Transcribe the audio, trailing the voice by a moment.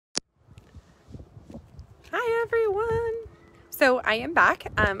Hi everyone! So I am back.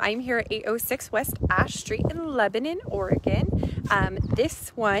 I'm here at 806 West Ash Street in Lebanon, Oregon. This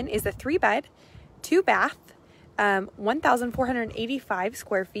one is a 3-bed, 2-bath, 1,485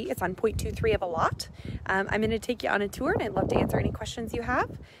 square feet. It's on 0.23 of a lot. I'm going to take you on a tour and I'd love to answer any questions you have.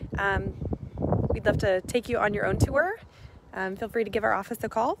 We'd love to take you on your own tour. Feel free to give our office a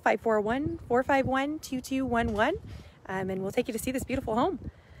call, 541-451-2211, and we'll take you to see this beautiful home.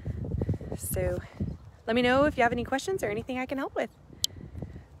 So let me know if you have any questions or anything I can help with.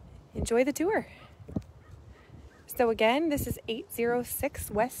 Enjoy the tour. So again, this is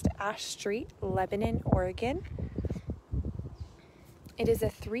 806 West Ash Street, Lebanon, Oregon. It is a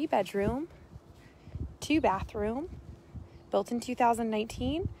 3-bedroom, 2-bathroom, built in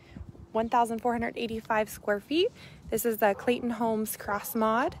 2019, 1,485 square feet. This is the Clayton Homes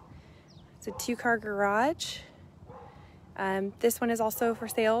CrossMod. It's a 2-car garage. This one is also for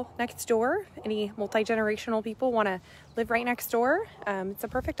sale next door. Any multi-generational people want to live right next door. It's a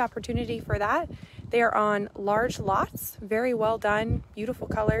perfect opportunity for that. They are on large lots, very well done, beautiful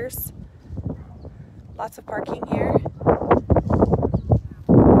colors. Lots of parking here.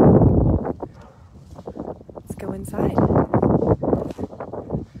 Let's go inside.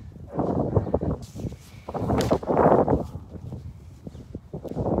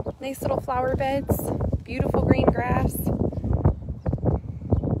 Nice little flower beds, beautiful green grass.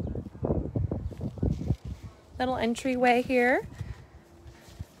 Little entryway here.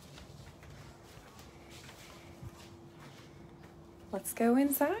 Let's go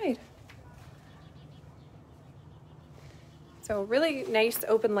inside. So really nice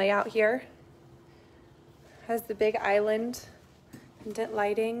open layout here. Has the big island, indent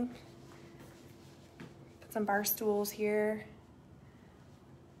lighting. Put some bar stools here.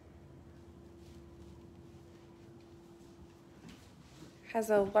 Has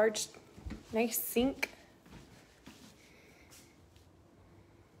a large, nice sink.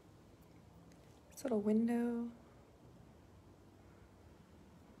 Little window.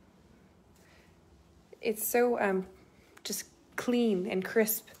 It's so just clean and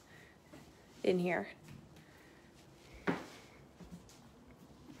crisp in here.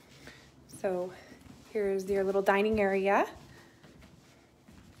 So here's your little dining area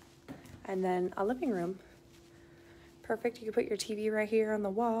and then a living room. Perfect. You can put your TV right here on the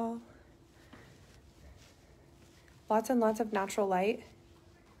wall. Lots and lots of natural light.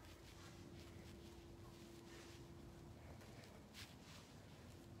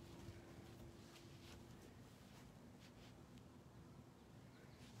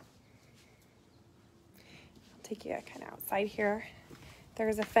 Take you kind of outside here.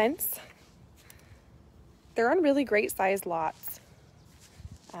 There's a fence. They're on really great sized lots.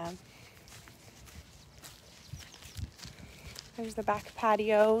 There's the back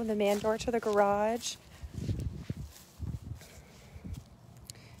patio, the man door to the garage.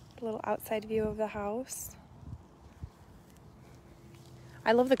 A little outside view of the house.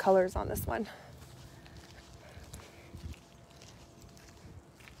 I love the colors on this one.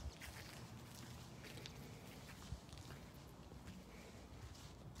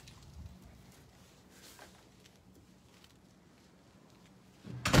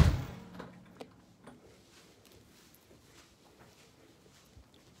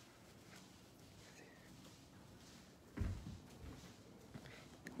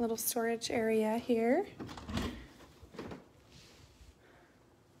 Little storage area here.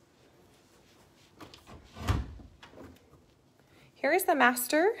 Here is the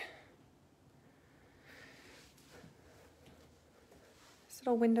master. There's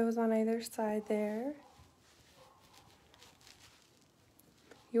little windows on either side there.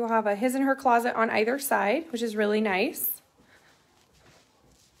 You will have a his and her closet on either side, which is really nice.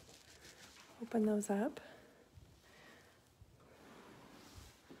 Open those up.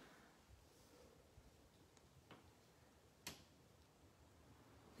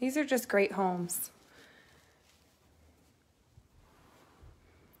 These are just great homes.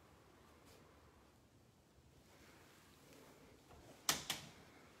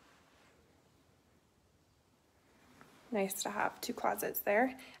 Nice to have 2 closets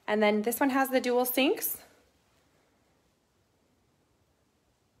there. And then this one has the dual sinks.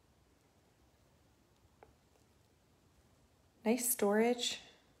 Nice storage.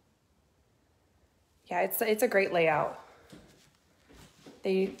 Yeah, it's a great layout.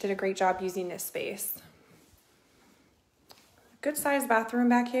 They did a great job using this space. Good sized bathroom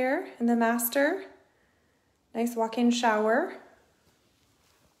back here in the master. Nice walk-in shower.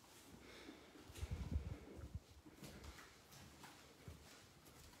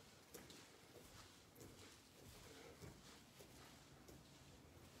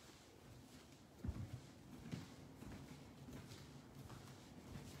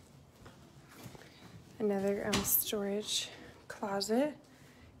 Another storage closet.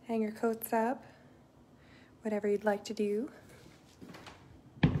 Hang your coats up, whatever you'd like to do.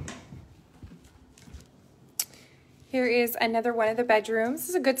 Here is another one of the bedrooms. This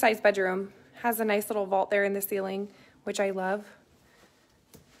is a good sized bedroom. Has a nice little vault there in the ceiling, which I love.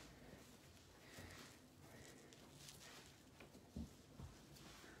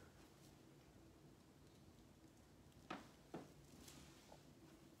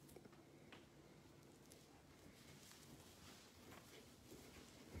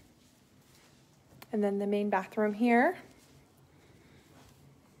 And then the main bathroom here.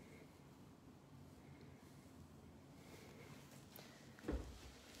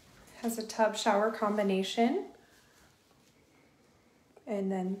 Has a tub shower combination.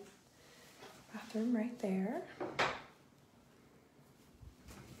 And then bathroom right there.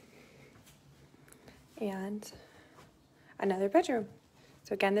 And another bedroom.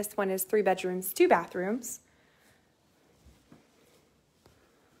 So again, this one is 3 bedrooms, 2 bathrooms.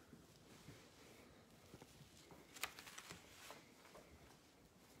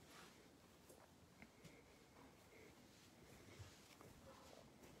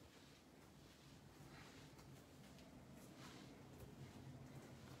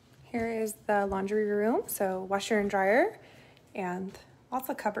 Here is the laundry room, so washer and dryer, and lots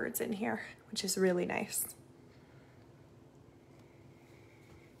of cupboards in here, which is really nice.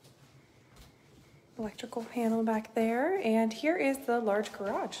 Electrical panel back there, and here is the large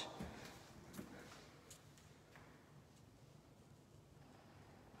garage.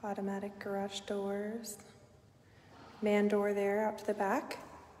 Automatic garage doors, man door there out to the back.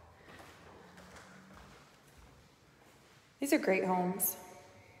 These are great homes.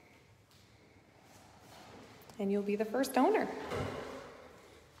 And you'll be the first owner.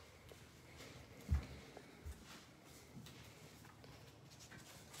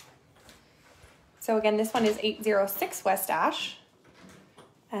 So again, this one is 806 West Ash.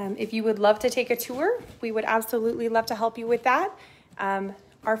 If you would love to take a tour, we would absolutely love to help you with that.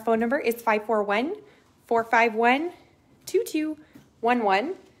 Our phone number is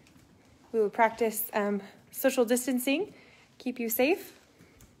 541-451-2211. We will practice social distancing, keep you safe.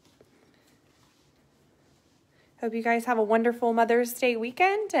 Hope you guys have a wonderful Mother's Day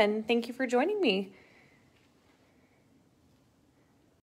weekend, and thank you for joining me.